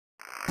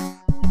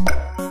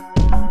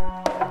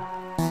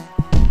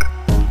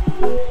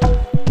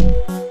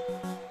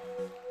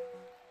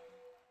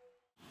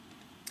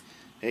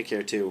Hey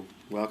Care2,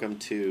 welcome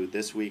to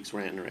this week's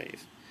Rant and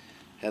Rave.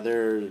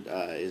 Heather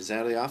is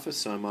out of the office,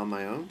 so I'm on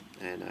my own,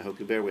 and I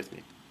hope you bear with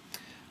me.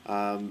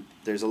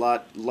 There's a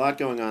lot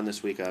going on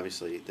this week,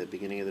 obviously. The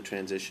beginning of the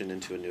transition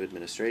into a new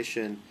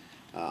administration,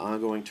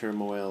 ongoing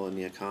turmoil in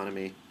the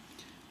economy.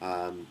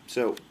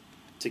 So,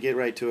 to get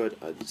right to it,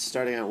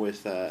 starting out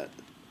with the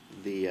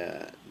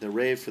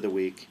rave for the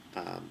week,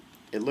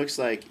 it looks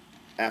like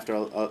after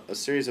a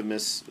series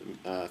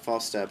of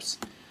false steps,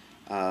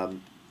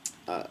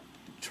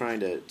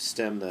 trying to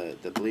stem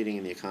the bleeding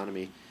in the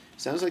economy,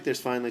 sounds like there's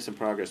finally some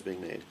progress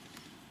being made.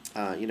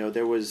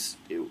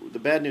 The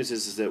bad news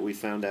is that we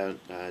found out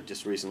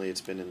just recently, it's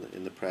been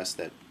in the press,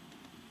 that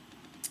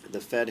the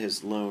Fed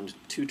has loaned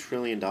 $2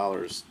 trillion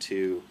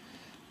to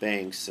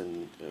banks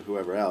and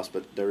whoever else,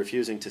 but they're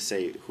refusing to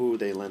say who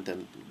they lent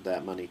them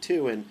that money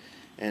to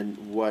and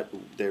what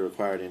they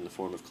required in the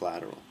form of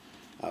collateral,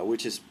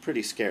 which is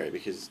pretty scary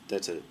because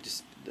that's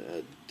just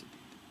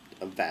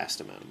a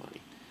vast amount of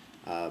money.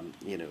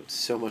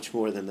 So much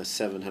more than the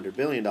 $700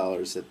 billion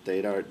that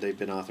they've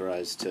been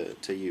authorized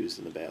to use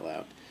in the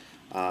bailout.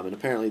 And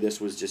apparently this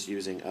was just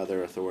using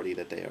other authority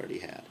that they already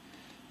had.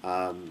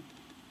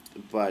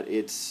 But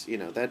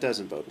that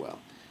doesn't bode well.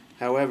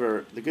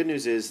 However, the good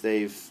news is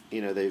they've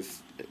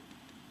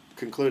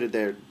concluded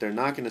they're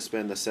not going to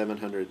spend the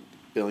 $700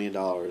 billion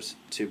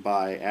to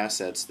buy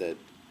assets that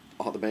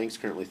all the banks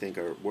currently think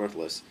are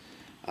worthless,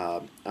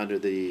 under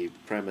the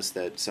premise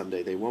that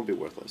someday they won't be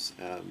worthless.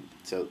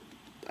 So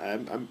I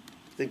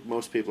think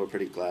most people are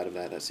pretty glad of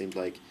that. That seems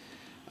like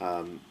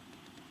a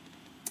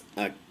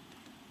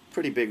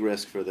pretty big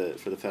risk for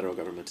the federal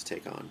government to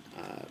take on,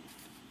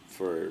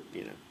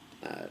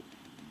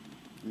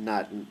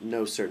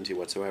 no certainty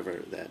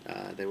whatsoever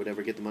that they would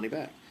ever get the money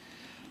back.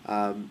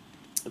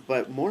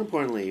 But more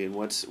importantly, and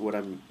what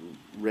I'm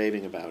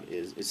raving about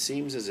is it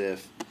seems as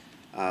if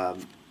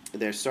people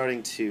are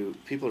starting to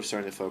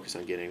focus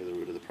on getting to the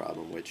root of the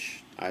problem,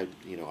 which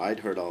I'd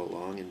heard all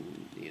along,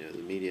 and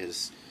the media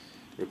has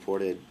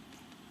reported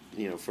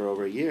for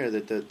over a year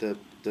that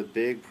the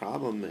big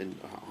problem in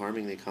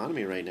harming the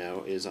economy right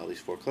now is all these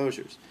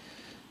foreclosures.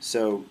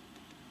 So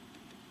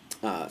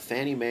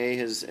Fannie Mae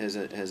has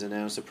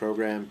announced a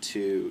program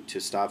to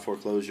stop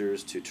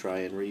foreclosures, to try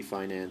and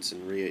refinance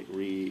and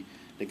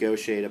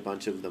renegotiate a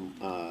bunch of the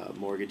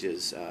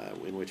mortgages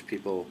in which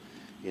people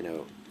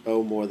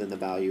owe more than the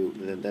value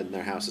than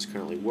their house is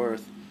currently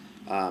worth,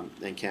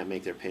 and can't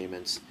make their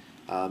payments.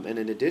 And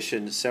in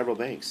addition, several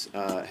banks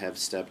have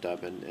stepped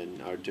up and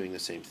are doing the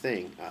same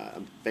thing.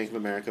 Bank of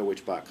America,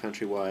 which bought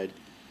Countrywide,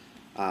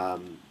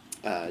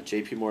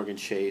 J.P. Morgan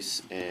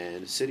Chase,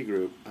 and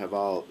Citigroup have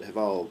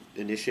all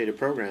initiated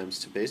programs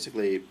to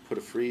basically put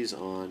a freeze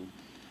on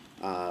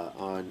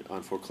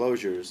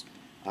foreclosures,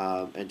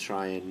 and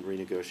try and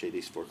renegotiate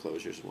these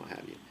foreclosures and what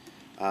have you.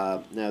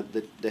 Now,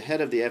 the head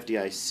of the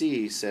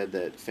FDIC said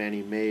that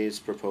Fannie Mae's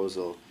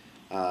proposal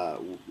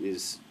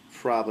is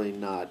probably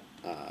not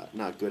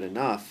good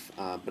enough,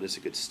 but it's a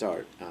good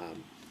start.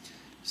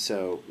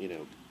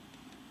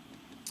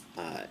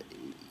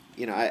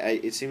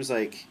 It seems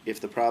like if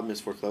the problem is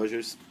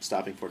foreclosures,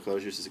 stopping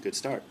foreclosures is a good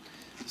start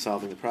to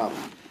solving the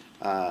problem.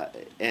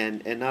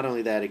 And not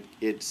only that,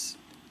 it's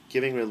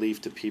giving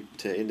relief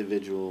to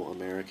individual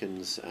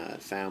Americans,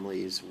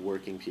 families,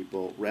 working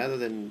people, rather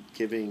than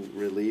giving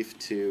relief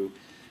to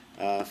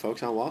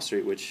folks on Wall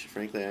Street, which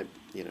frankly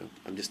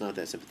I'm just not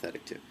that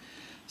sympathetic to.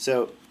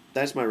 So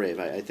that's my rave.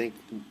 I think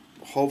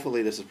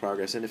hopefully this is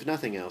progress, and if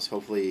nothing else,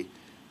 hopefully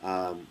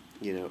a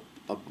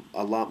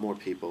lot more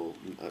people,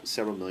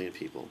 several million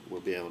people,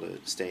 will be able to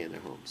stay in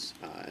their homes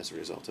as a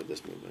result of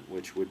this movement,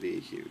 which would be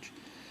huge.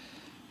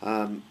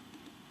 So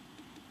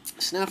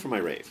now for my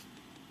rave.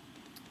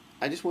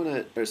 My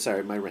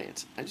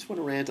rant. I just want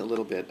to rant a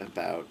little bit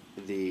about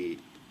the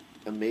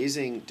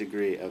amazing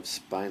degree of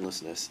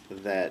spinelessness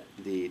that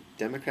the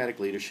Democratic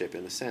leadership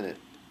in the Senate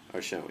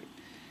are showing.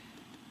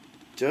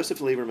 Joseph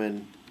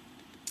Lieberman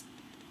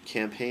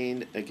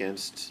campaigned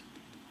against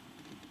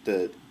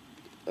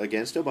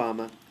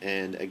Obama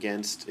and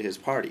against his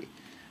party,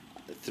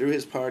 threw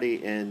his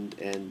party and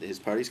his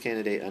party's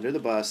candidate under the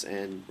bus,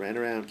 and ran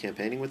around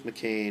campaigning with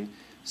McCain,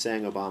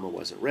 saying Obama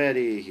wasn't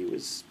ready, he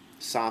was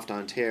soft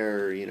on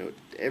terror,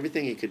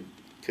 everything he could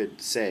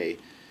say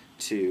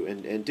to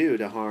and do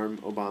to harm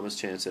Obama's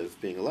chance of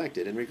being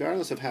elected. And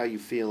regardless of how you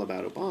feel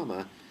about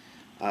Obama,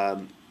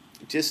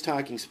 just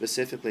talking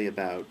specifically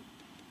about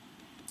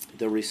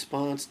the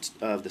response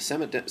of the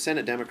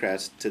Senate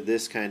Democrats to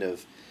this kind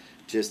of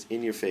just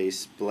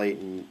in-your-face,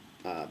 blatant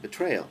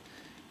betrayal,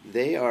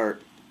 they are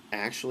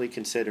actually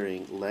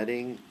considering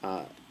letting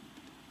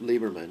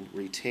Lieberman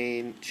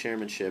retain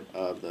chairmanship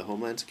of the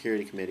Homeland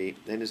Security Committee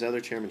and his other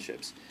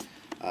chairmanships,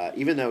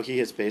 even though he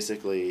has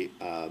basically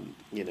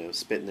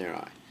spit in their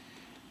eye.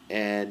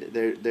 And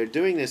they're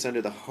doing this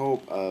under the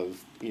hope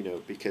of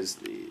because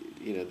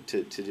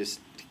to just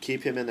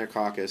keep him in their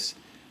caucus,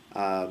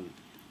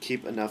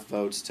 keep enough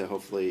votes to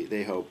hopefully,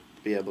 they hope,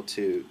 be able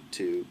to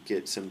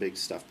get some big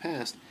stuff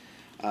passed.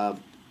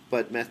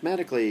 But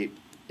mathematically,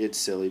 it's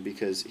silly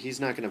because he's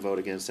not going to vote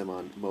against them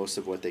on most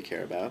of what they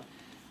care about.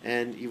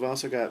 And you've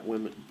also got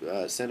women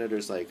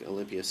senators like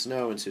Olympia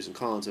Snowe and Susan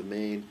Collins of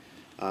Maine,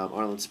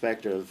 Arlen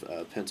Specter of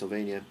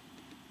Pennsylvania.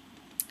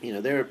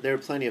 There are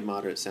plenty of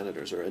moderate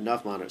senators, or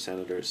enough moderate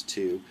senators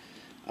to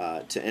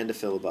end a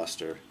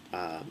filibuster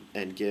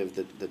and give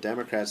the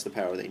Democrats the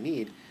power they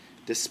need.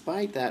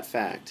 Despite that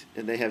fact,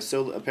 and they have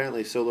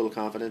apparently so little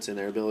confidence in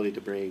their ability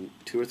to bring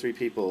 2 or 3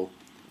 people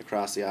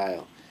across the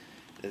aisle,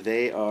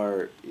 they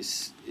are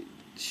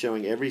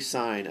showing every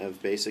sign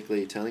of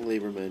basically telling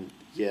Lieberman,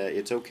 yeah,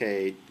 it's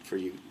okay for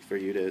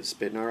you to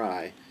spit in our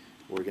eye.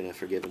 We're gonna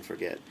forgive and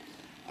forget.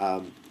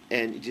 And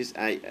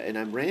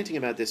I'm ranting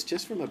about this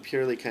just from a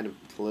purely kind of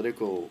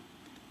political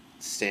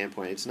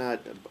standpoint. It's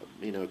not,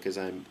 because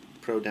I'm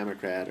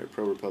pro-Democrat or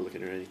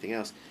pro-Republican or anything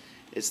else.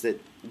 It's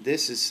that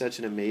this is such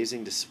an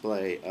amazing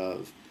display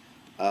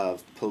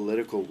of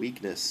political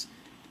weakness,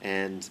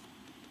 and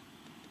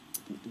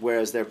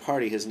whereas their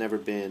party has never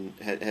been,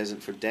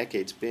 hasn't for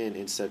decades been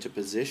in such a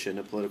position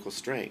of political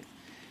strength.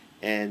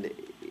 And,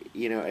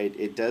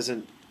 it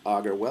doesn't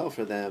augur well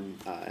for them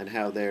and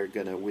how they're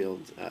going to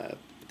wield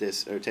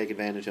this, or take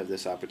advantage of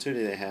this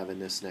opportunity they have in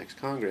this next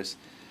Congress.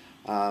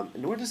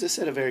 Nor does this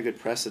set a very good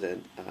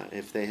precedent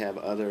if they have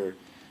other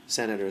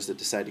senators that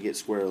decide to get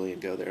squirrely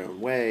and go their own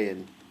way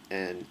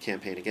and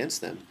campaign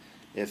against them.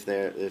 If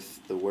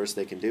the worst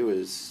they can do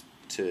is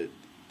to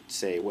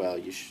say, well,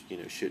 you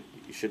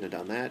shouldn't have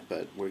done that,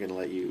 but we're going to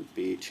let you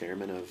be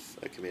chairman of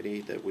a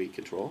committee that we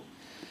control.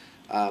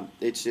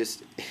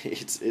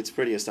 It's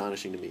pretty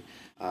astonishing to me.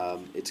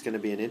 It's going to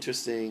be an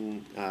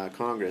interesting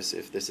Congress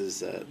if this is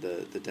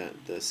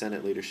the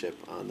Senate leadership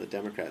on the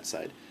Democrat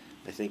side.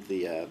 I think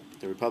the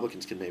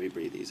Republicans can maybe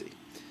breathe easy,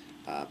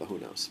 but who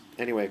knows?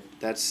 Anyway,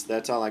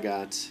 that's all I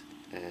got,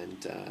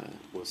 and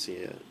we'll see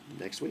you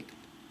next week.